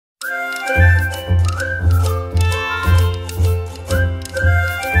Hello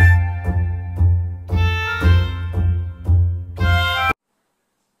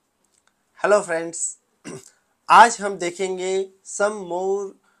friends, आज हम देखेंगे some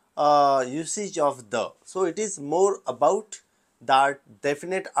more usage of the. So it is more about the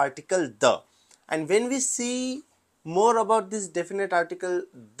definite article the, and when we see more about this definite article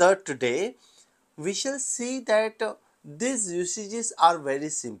the today, we shall see that these usages are very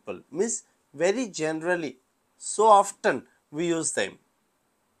simple, means very generally, so often we use them,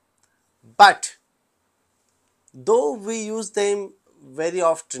 but though we use them very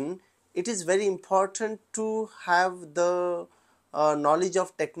often, it is very important to have the knowledge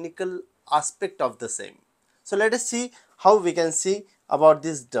of technical aspect of the same. So let us see how we can see about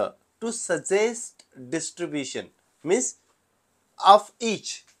this the. To suggest distribution means of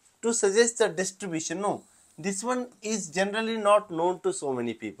each, to suggest the distribution. No, this one is generally not known to so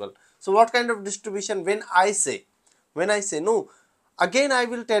many people. So what kind of distribution? when I say no, again I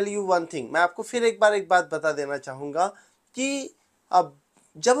will tell you one thing, मैं आपको फिर एक बात बता देना चाहूँगा कि अब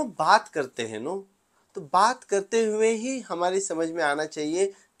जब हम बात करते हैं नो, तो बात करते हुए ही हमारी समझ में आना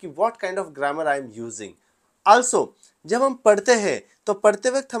चाहिए कि what kind of grammar I am using. Also जब हम पढ़ते हैं तो पढ़ते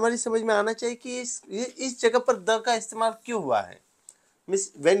वक्त हमारी समझ में आना चाहिए कि इस जगह पर द का इस्तेमाल क्यों हुआ है.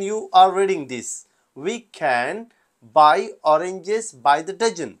 Means when you are reading this, we can buy oranges by the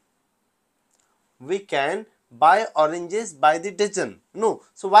dozen, we can buy oranges by the dozen. No,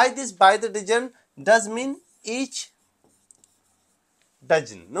 so why this by the dozen does mean each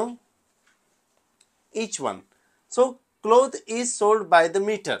dozen, no, each one. So cloth is sold by the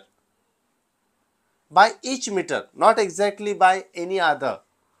meter, by each meter, not exactly by any other,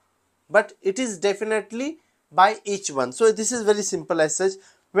 but it is definitely by each one. So this is very simple as such.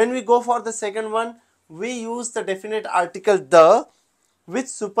 When we go for the second one, we use the definite article the with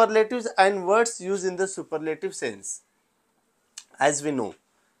superlatives and words used in the superlative sense. As we know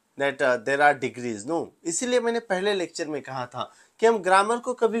that there are degrees, no, इसीलिए मैंने पहले lecture में कहा था कि हम grammar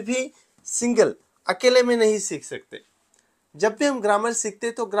को कभी भी सिंगल अकेले में नहीं सीख सकते. जब भी हम ग्रामर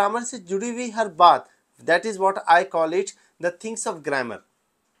सीखते तो ग्रामर से जुड़ी हुई हर बात, that is what I call it the things of grammar.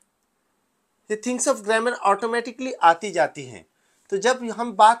 ये थिंग्स ऑफ ग्रामर ऑटोमेटिकली आती जाती हैं. तो जब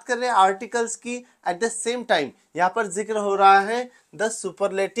हम बात कर रहे हैं आर्टिकल्स की, एट द सेम टाइम यहाँ पर जिक्र हो रहा है the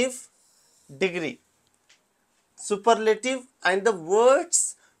superlative degree, superlative and the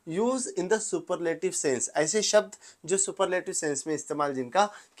words use in the superlative sense, ऐसे शब्द जो सुपरलेटिव सेंस में इस्तेमाल जिनका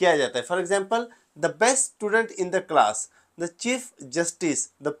किया जाता है. For example, the best student in the class, the chief justice,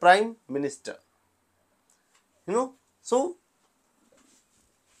 the prime minister, you know. So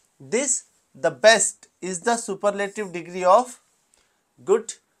this the best is the superlative degree of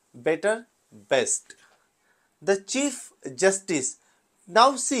good, better, best. The chief justice. Now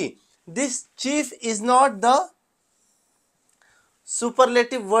see, this chief is not the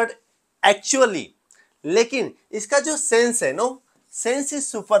superlative word actually, लेकिन इसका जो sense है, no, sense is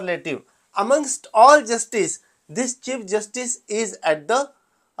superlative. Amongst all justice, this chief justice is at the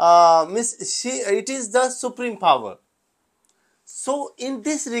it is the supreme power. So in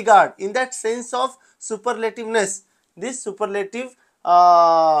this regard, in that sense of superlativeness, this superlative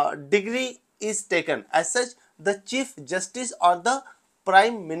degree is taken. As such, the chief justice or the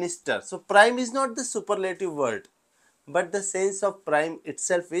prime minister. So prime is not the superlative word, but the sense of prime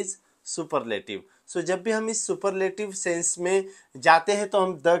itself is superlative. So जब भी हम इस superlative sense में जाते हैं तो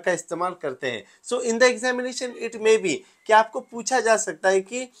हम the का इस्तेमाल करते हैं. So in the examination it may be कि आपको पूछा जा सकता है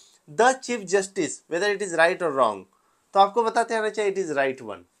कि the chief justice whether it is right or wrong, तो आपको बताते आना चाहिए it is right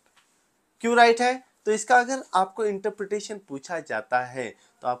one. क्यों right है? तो इसका अगर आपको इंटरप्रिटेशन पूछा जाता है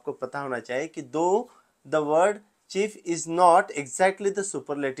तो आपको पता होना चाहिए कि दो the word chief is not exactly the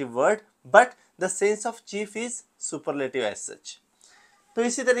superlative word, but the sense of chief is superlative as such. तो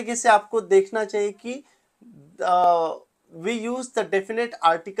इसी तरीके से आपको देखना चाहिए कि we use the definite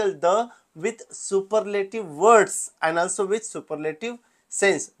article the with superlative words and also with superlative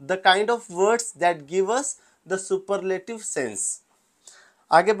sense, the kind of words that give us the superlative sense.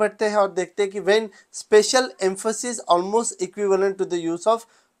 आगे बढ़ते हैं और देखते हैं कि when special emphasis almost equivalent to the use of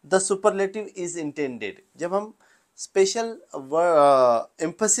the superlative is intended. जब हम special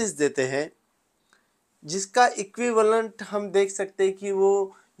emphasis देते हैं जिसका equivalent हम देख सकते हैं कि वो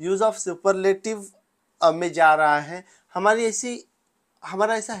use of superlative में जा रहा है,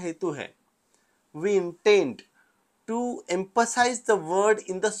 हमारा ऐसा हेतु है. We intend to emphasize the word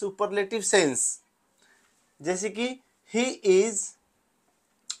in the superlative sense. जैसे कि he is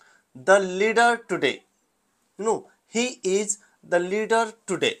the leader today. No, he is the leader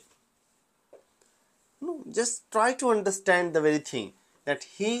today. No, just try to understand the very thing that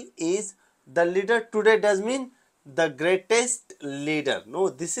he is The leader today does mean the greatest leader. No,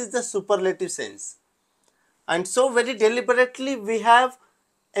 this is the superlative sense. And so very deliberately we have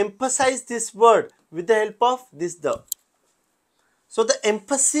emphasized this word with the help of this the. So the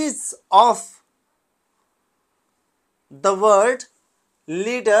emphasis of the word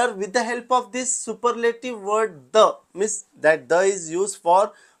leader with the help of this superlative word the, means that the is used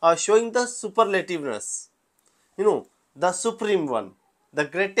for showing the superlativeness, the supreme one, the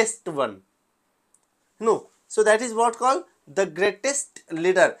greatest one. So that is what called the greatest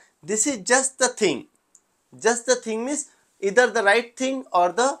leader. This is just the thing. Just the thing means either the right thing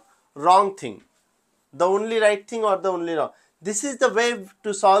or the wrong thing. The only right thing or the only wrong. This is the way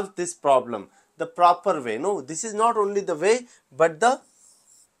to solve this problem. The proper way. No, this is not only the way but the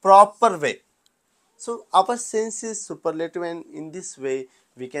proper way. So our sense is superlative, and in this way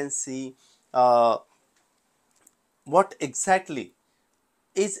we can see what exactly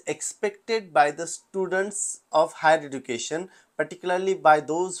is expected by the students of higher education, particularly by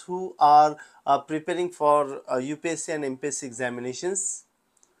those who are preparing for UPSC and MPSC examinations,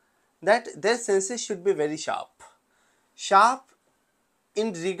 that their senses should be very sharp. Sharp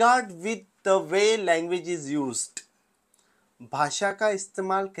in regard with the way language is used. भाषा का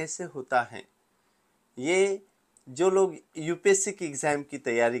इस्तेमाल कैसे होता है, ये जो लोग UPSC की एग्ज़ाम की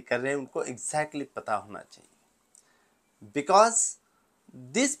तैयारी कर रहे हैं उनको एग्जैक्टली पता होना चाहिए. Because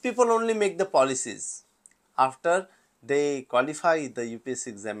these people only make the policies after they qualify the UPSC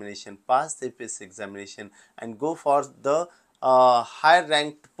examination, pass the UPSC examination and go for the higher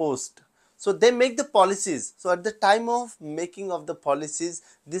ranked post. So they make the policies. So at the time of making of the policies,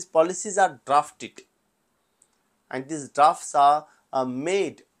 these policies are drafted, and these drafts are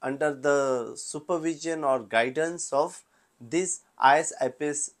made under the supervision or guidance of these IAS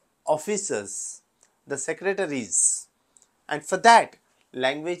IPS officers, the secretaries. And for that,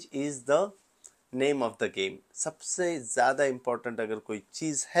 language is the name of the game. सबसे ज़्यादा important अगर कोई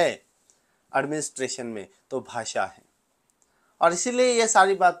चीज़ है administration में तो भाषा है, और इसीलिए ये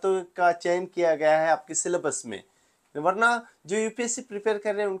सारी बातों का चयन किया गया है आपके सिलेबस में. वरना जो यूपीएससी प्रिपेयर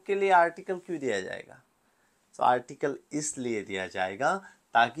कर रहे हैं उनके लिए आर्टिकल क्यों दिया जाएगा? तो आर्टिकल इसलिए दिया जाएगा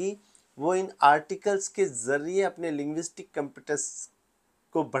ताकि वो इन आर्टिकल्स के ज़रिए अपने लिंग्विस्टिक कॉम्पिटेंस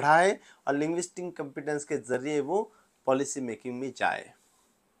को बढ़ाए और लिंग्विस्टिक कॉम्पिटेंस के ज़रिए वो पॉलिसी मेकिंग में जाए.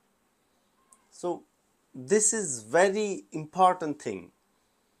 So this is very important thing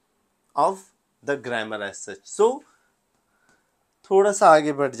of the grammar as such. So थोड़ा सा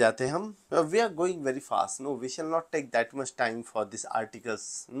आगे बढ़ जाते हैं हम. We are going very fast. No, we shall not take that much time for these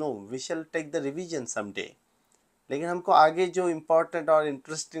articles. No, we shall take the revision someday. लेकिन हमको आगे जो important और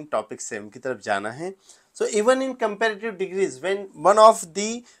interesting topics है उनकी तरफ जाना है. So even in comparative degrees, when one of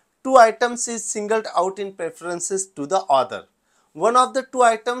the two items is singled out in preferences to the other, one of the two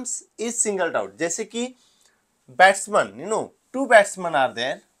items is singled out. जैसे कि batsman, two batsmen are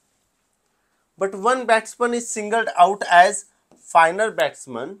there, but one batsman is singled out as finer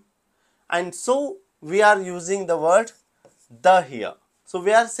batsman, and so we are using the word the here. So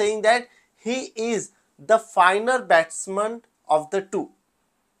we are saying that he is the finer batsman of the two.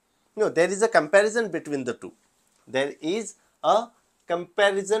 There is a comparison between the two. There is a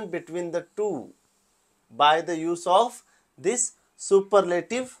comparison between the two by the use of this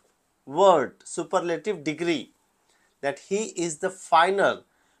superlative word, superlative degree, that he is the finer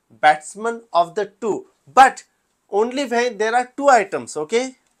batsman of the two, but only when there are two items.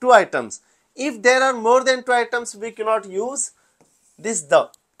 Okay, two items. If there are more than two items, we cannot use this the.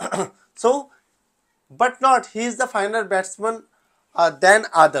 So but not he is the finer batsman than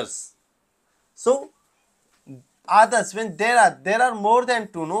others. So others, when there are more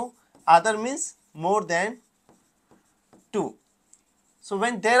than two, no, other means more than two. So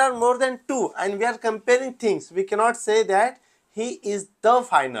when there are more than two and we are comparing things, we cannot say that he is the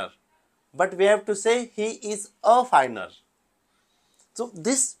finer, but we have to say he is a finer. So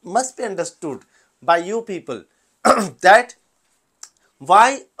this must be understood by you people that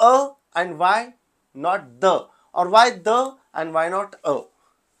why a and why not the, or why the and why not a.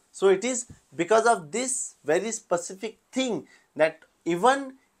 So it is because of this very specific thing that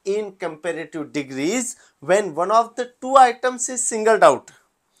even in comparative degrees, when one of the two items is singled out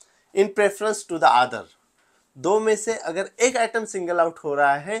in preference to the other, दो में से अगर एक item single out हो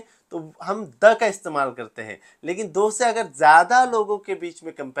रहा है तो हम द का इस्तेमाल करते हैं, लेकिन दो से अगर ज़्यादा लोगों के बीच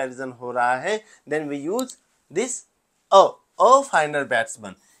में कंपैरिजन हो रहा है then we use this a फाइनर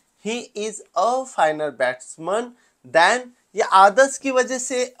batsman. He is a फाइनर batsman then, ये आदर्श की वजह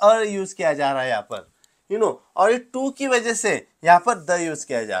से अ यूज किया जा रहा है यहाँ पर, और ये टू की वजह से यहाँ पर द यूज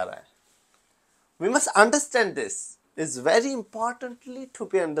किया जा रहा है. We must understand this. is very importantly to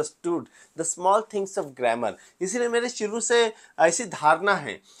be understood, the small things of grammar. इसीलिए मेरे शुरू से ऐसी धारणा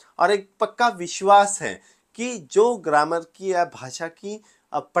है और एक पक्का विश्वास है कि जो ग्रामर की या भाषा की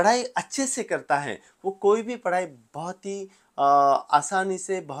पढ़ाई अच्छे से करता है वो कोई भी पढ़ाई बहुत ही आसानी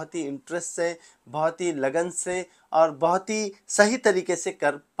से, बहुत ही इंटरेस्ट से, बहुत ही लगन से और बहुत ही सही तरीके से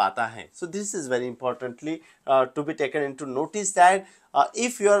कर पाता है. So this is very importantly to be taken into notice that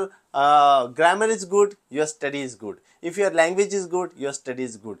if your grammar is good, your study is good. If your language is good, your study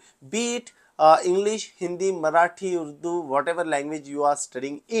is good. Be it English, Hindi, Marathi, Urdu, whatever language you are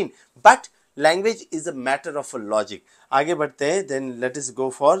studying in. But language is a matter of a logic. आगे बढ़ते हैं. Then let us go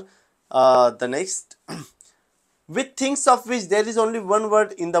for the next. With things of which there is only one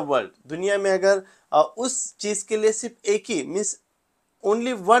word in the world. दुनिया में अगर उस चीज के लिए सिर्फ एक ही means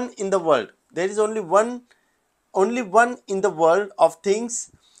only one in the world. There is only one in the world of things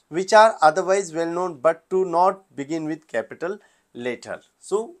which are otherwise well known but do not begin with capital letter.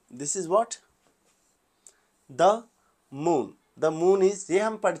 So this is what? The moon. The moon is, ये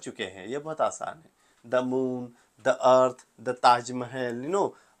हम पढ़ चुके हैं, ये बहुत आसान है. The moon, the earth, the Taj Mahal,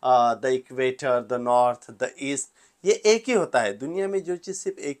 the equator, the north, the east. ये एक ही होता है. दुनिया में जो चीज़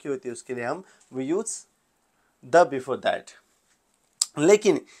सिर्फ एक ही होती है उसके लिए हम we use the before that.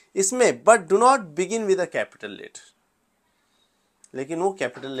 लेकिन इसमें but do not begin with a capital letter. लेकिन वो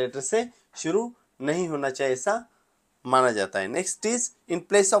कैपिटल लेटर से शुरू नहीं होना चाहिए ऐसा माना जाता है. Next is in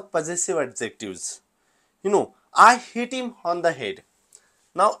place of possessive adjectives. I hit him on the head.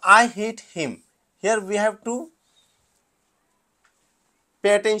 Now I hit him. Here we have to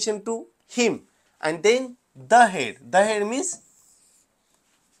pay attention to him and then the head. The head means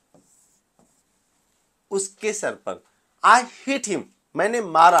उसके sir पर. I hit him. मैंने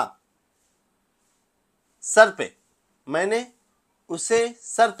मारा sir पे. मैंने उसे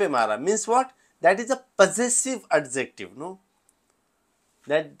sir पे मारा. Means what? That is a possessive adjective. No?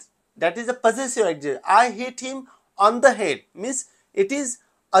 That is a possessive adjective. I hit him on the head. Means it is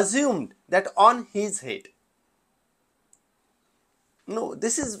assumed that on his head. No,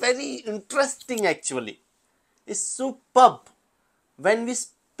 this is very interesting actually. It's superb when we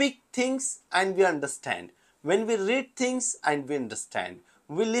speak things and we understand. When we read things and we understand.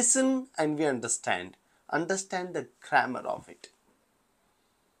 We listen and we understand. Understand the grammar of it.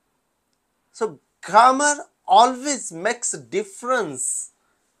 So grammar always makes a difference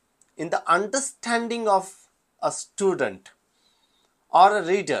in the understanding of a student or a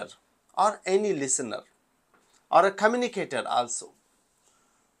reader or any listener or a communicator also.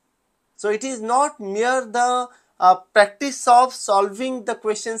 So it is not mere the practice of solving the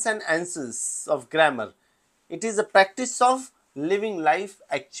questions and answers of grammar. It is a practice of living life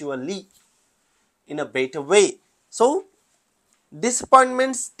actually in a better way. So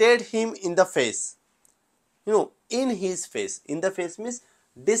disappointment stared him in the face. In his face. In the face means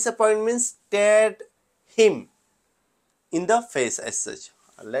disappointment stared him in the face as such.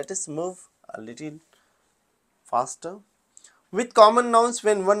 Let us move a little faster. With common nouns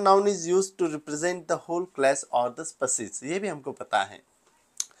when one noun is used to represent the whole class or the species. ये भी हमको पता है.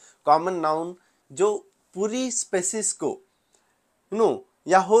 Common noun जो पूरी species को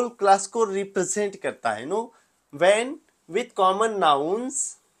या whole class को represent करता है. When with common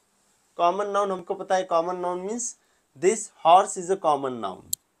nouns, common noun हमको पता है. Common noun means this horse is a common noun.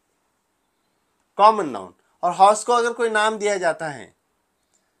 Common noun. और horse को अगर कोई नाम दिया जाता है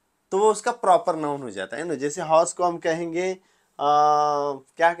तो वो उसका proper noun हो जाता है. जैसे horse को हम कहेंगे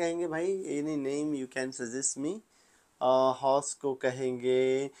क्या कहेंगे भाई? Any name you can suggest me. Horse को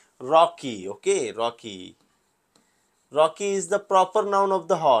कहेंगे Rocky. Okay, Rocky. Rocky is the proper noun of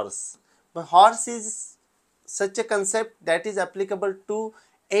the horse. Horse is such a concept that is applicable to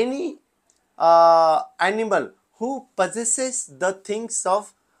any animal who possesses the things of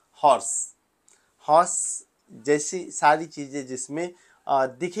horse. Horse जैसी सारी चीजें जिसमें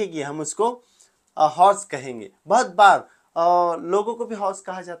दिखेगी हम उसको horse कहेंगे. बहुत बार लोगों को भी हॉर्स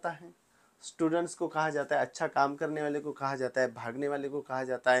कहा जाता है. स्टूडेंट्स को कहा जाता है. अच्छा काम करने वाले को कहा जाता है. भागने वाले को कहा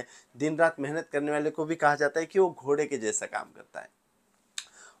जाता है. दिन रात मेहनत करने वाले को भी कहा जाता है कि वो घोड़े के जैसा काम करता है.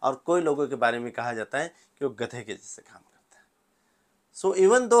 और कोई लोगों के बारे में कहा जाता है कि वो गधे के जैसे काम करता है. So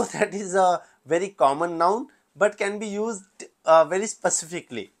even though that is a very common noun but can be used very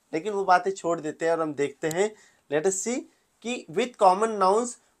specifically. लेकिन वो बातें छोड़ देते हैं और हम देखते हैं. लेट अस सी कि with common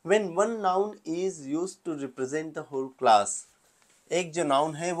nouns when one noun is used to represent the whole class. एक जो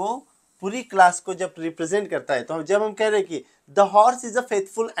नाउन है वो पूरी क्लास को जब रिप्रेजेंट करता है तो जब हम कह रहे हैं कि the horse is a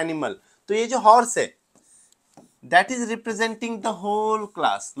faithful animal, तो ये जो हॉर्स है that is representing the whole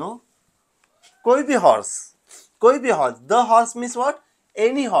class. No, कोई भी horse. The horse means what?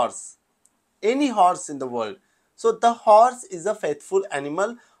 Any horse in the world. So the horse is a faithful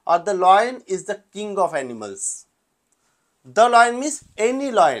animal or the lion is the king of animals. The lion means any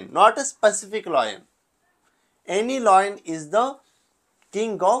lion, not a specific lion. Any lion is the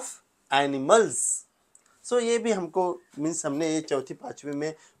king of animals. So ये भी हमको means हमने ये चौथी पांचवी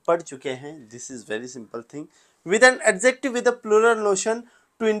में पढ़ चुके हैं. This is very simple thing. With an adjective with a plural notion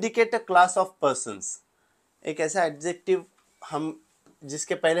to indicate a class of persons. एक ऐसा एडजेक्टिव हम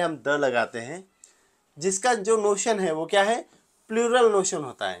जिसके पहले हम द लगाते हैं, जिसका जो नोशन है वो क्या है, प्लूरल नोशन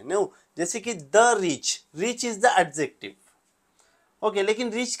होता है. नो, जैसे कि the rich, rich is the adjective. Okay,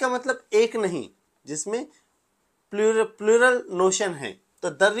 लेकिन रिच का मतलब एक नहीं, जिसमें प्लूरल नोशन है. तो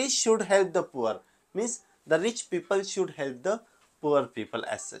the rich should help the poor means the rich people should help the poor people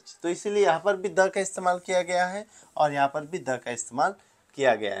as such. तो इसीलिए यहाँ पर भी द का इस्तेमाल किया गया है और यहाँ पर भी द का इस्तेमाल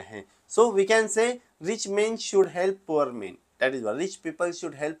किया गया है. So we can say rich main should help poor main. That is what rich people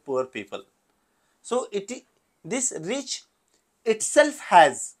should help poor people. So this rich itself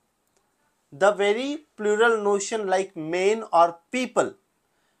has the very plural notion like men or people,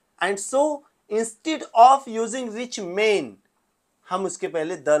 and so instead of using rich men हम उसके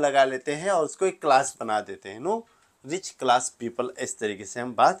पहले the लगा लेते हैं और उसको एक class बना देते हैं. नो, रिच क्लास पीपल, इस तरीके से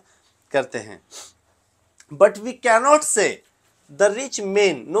हम बात करते हैं. But we cannot say the rich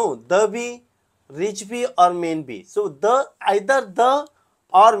main. No, the भी, रिच भी और मेन भी. सो द, आइदर द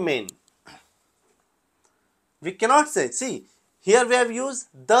और main. We cannot say. See, here we have used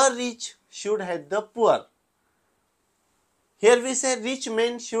the rich should help the poor. Here we say rich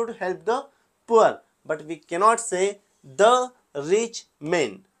men should help the poor, but we cannot say the rich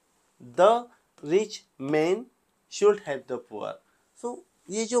men. The rich men should help the poor. So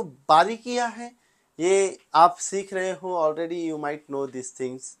ये जो बारीकियां हैं ये आप सीख रहे हो already. You might know these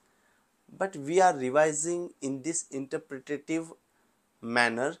things, but we are revising in this interpretative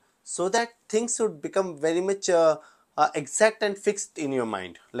manner so that things should become very much exact and fixed in your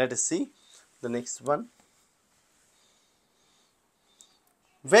mind. Let us see the next one.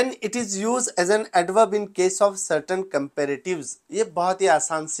 When it is used as an adverb in case of certain comparatives. ये बहुत ही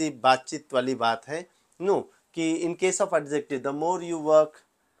आसान सी बातचीत वाली बात है. No, कि in case of adjective, the more you work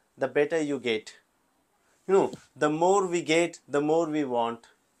the better you get. The more we get the more we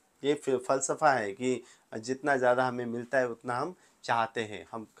want. ये फलसफा है कि जितना ज़्यादा हमें मिलता है उतना हम चाहते हैं.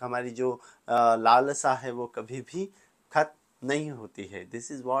 हमारी जो लालसा है वो कभी भी खत्म नहीं होती है.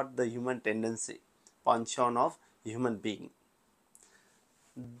 This is what the human tendency, Panchen of human being.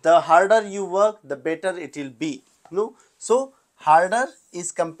 The harder you work the better it will be. No, so harder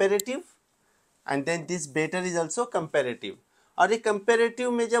is comparative and then this better is also comparative. और ये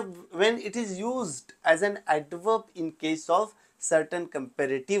comparative में जब when it is used as an adverb in case of certain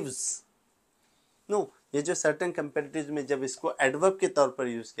कंपेरेटिव्स. No, ये जो certain कंपेरेटिव्स में जब इसको adverb के तौर पर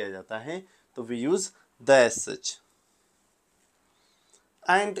यूज किया जाता है तो we use the as such.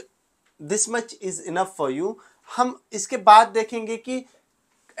 And this much is enough for you. हम इसके बाद देखेंगे कि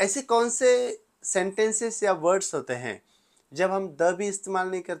ऐसे कौन से सेंटेंसेस या वर्ड्स होते हैं जब हम द भी इस्तेमाल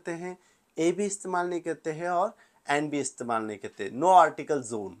नहीं करते हैं, ए भी इस्तेमाल नहीं करते हैं और एंड भी इस्तेमाल नहीं करते. No article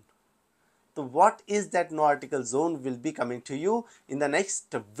zone. तो what is that no article zone will be coming to you in the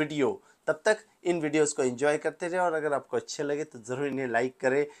next video. तब तक इन वीडियोस को एंजॉय करते रहे और अगर आपको अच्छे लगे तो ज़रूर इन्हें लाइक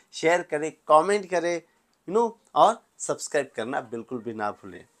करें, शेयर करें, कमेंट करें, और सब्सक्राइब करना बिल्कुल भी ना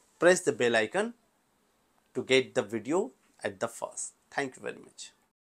भूलें. Press the bell icon to get the video at the first. Thank you very much.